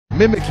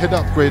Mimic head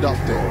upgrade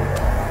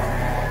update.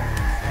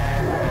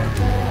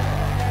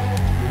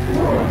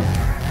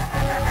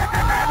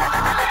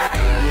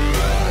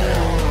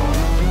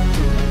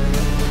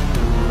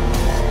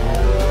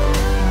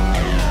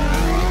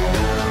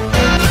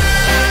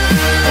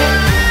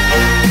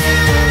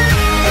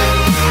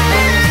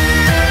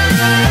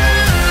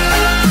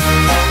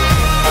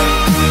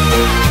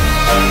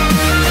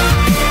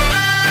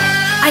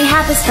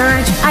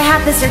 I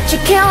have this urge to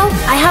kill.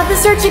 I have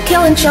this urge to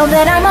kill and show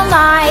that I'm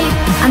alive.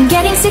 I'm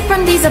getting sick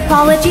from these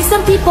apologies.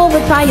 Some people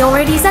with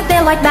priorities that they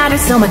like matter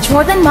so much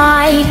more than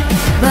mine.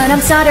 But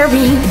I'm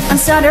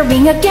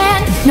stuttering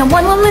again. No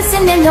one will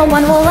listen and no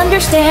one will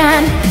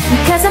understand.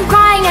 Because I'm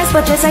crying as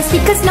much as I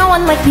speak, cause no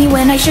one liked me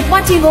when I should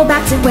want to go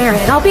back to where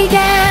it all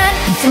began.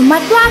 So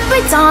my black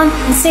lights on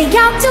and stay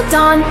out till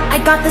dawn.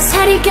 I got this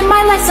headache and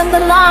my life's on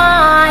the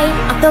line.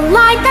 Not the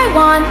life I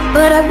want,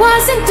 but I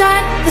wasn't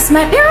done. This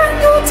might be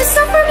rule to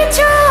suffer and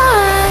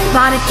try.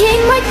 Gotta king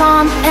my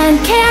palm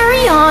and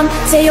carry on.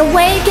 Stay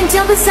awake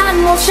until the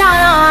sun will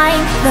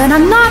shine. But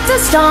I'm not a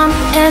storm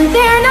and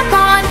they're not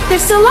gone. They're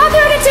still out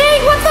there to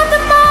take what's left of